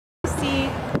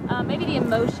maybe the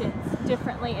emotions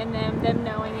differently in them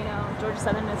knowing, Georgia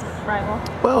Southern is a rival?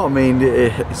 Well, I mean,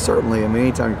 certainly. I mean,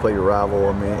 anytime you play your rival,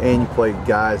 I mean, and you play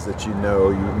guys that you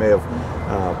may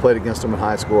have played against them in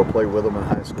high school or played with them in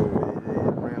high school,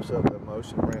 it ramps up the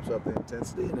emotion, ramps up the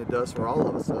intensity, and it does for all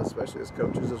of us, especially as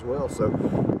coaches as well. So,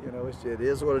 it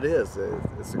is what it is.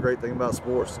 It's the great thing about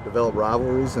sports, to develop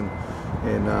rivalries and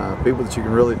people that you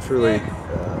can really, truly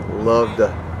love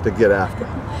to get after.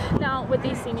 Now, with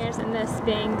these seniors and this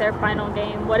being their final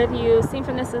game, what have you seen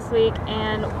from this week,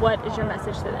 and what is your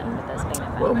message to them with this being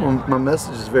their final game? Well, my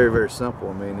message is very, very simple.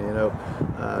 I mean,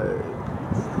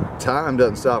 time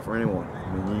doesn't stop for anyone.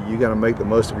 I mean, you got to make the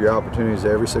most of your opportunities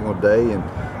every single day, and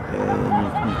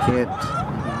you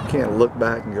can't look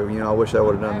back and go, I wish I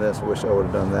would have done this, I wish I would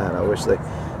have done that. I wish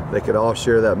they could all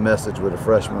share that message with a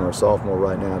freshman or a sophomore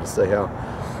right now to say how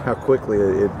quickly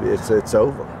it's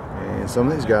over. And some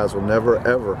of these guys will never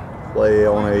ever play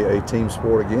on a team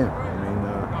sport again.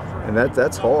 I mean, and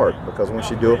that's hard, because once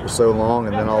you do it for so long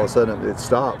and then all of a sudden it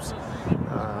stops,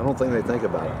 I don't think they think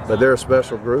about it. But they're a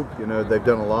special group. They've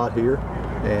done a lot here,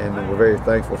 and we're very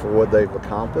thankful for what they've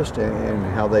accomplished and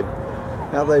how they've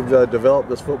developed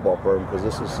this football program, because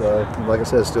this is, like I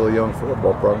said, still a young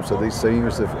football program. So these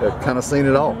seniors have kind of seen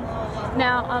it all.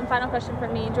 Now, final question for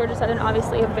me. Georgia Southern,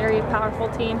 obviously a very powerful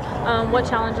team. What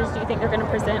challenges do you think they're going to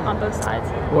present on both sides?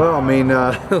 Well, I mean,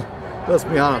 let's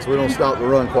be honest. We don't stop the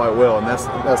run quite well, and that's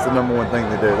the number one thing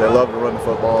they do. They love to run the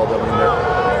football. I mean,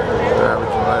 they're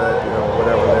averaging right at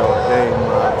whatever they are a game.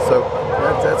 So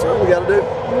that's what we got to do.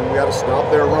 I mean, we got to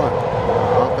stop their run.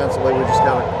 Offensively, we just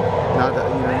got to not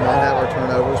have our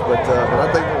turnovers, but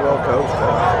I think we're well coached.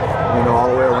 All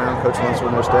the way around, Coach Lunsford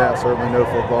and their staff certainly know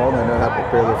football, and they know how to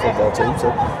prepare their football team.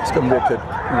 So it's going to be a good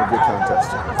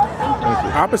contest. Thank you.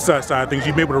 Opposite side of things,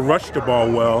 you've been able to rush the ball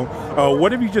well.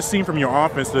 What have you just seen from your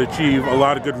offense to achieve a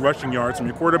lot of good rushing yards, from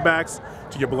your quarterbacks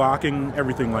to your blocking,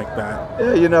 everything like that?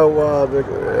 Yeah,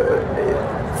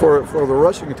 for the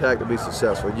rushing attack to be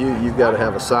successful, you've got to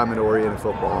have assignment-oriented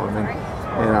football. I mean,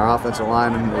 and our offensive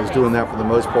lineman is doing that for the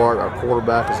most part. Our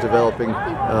quarterback is developing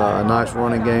a nice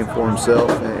running game for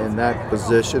himself in that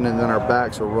position, and then our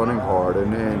backs are running hard,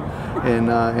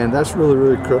 and that's really,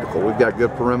 really critical. We've got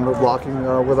good perimeter blocking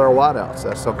with our wideouts.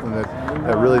 That's something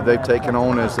that really they've taken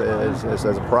on as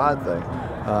a pride thing.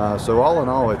 So all in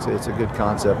all, it's a good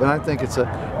concept, and I think it's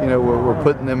we're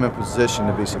putting them in position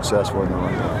to be successful in the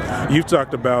run game. You've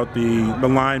talked about the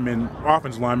linemen,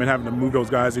 offensive linemen, having to move those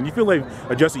guys, and you feel they've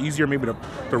adjusted easier maybe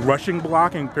to rushing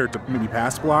blocking compared to maybe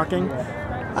pass blocking?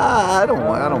 I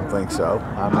don't think so.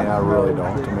 I mean, I really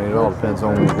don't. I mean, it all depends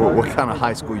on what kind of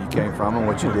high school you came from and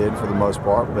what you did for the most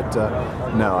part. But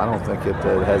no, I don't think it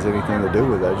has anything to do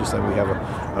with it. I just think we have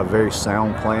a very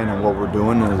sound plan in what we're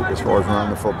doing as far as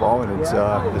running the football, and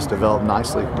it's developed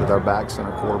nicely with our backs and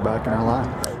our quarterback and our line.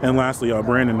 And lastly,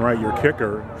 Brandon Wright, your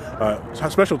kicker,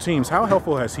 special teams, how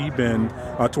helpful has he been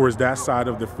towards that side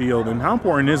of the field, and how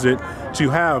important is it to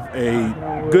have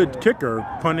a good kicker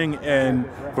punting and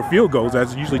for field goals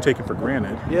that's usually taken for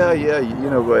granted? Yeah,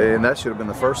 and that should have been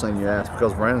the first thing you asked,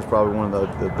 because Brandon's probably one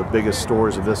of the biggest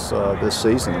stories of this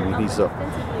season. I mean, he's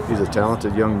a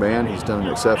talented young man. He's done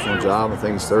an exceptional job. I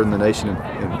think he's third in the nation in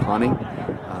punting.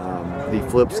 He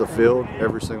flips the field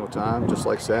every single time, just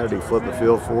like Saturday. He flipped the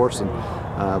field for us, and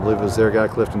I believe it was their guy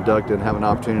Clifton Duck didn't have an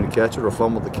opportunity to catch it or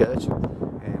fumbled the catch,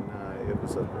 and it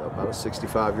was about a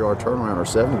 65-yard turnaround or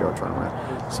 70-yard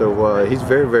turnaround. So he's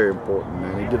very, very important,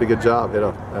 and he did a good job. Hit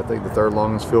I think the third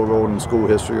longest field goal in school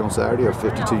history on Saturday, a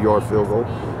 52-yard field goal.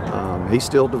 He's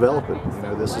still developing.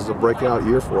 This is a breakout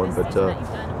year for him, but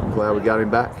I'm glad we got him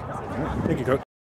back. Thank you, Coach.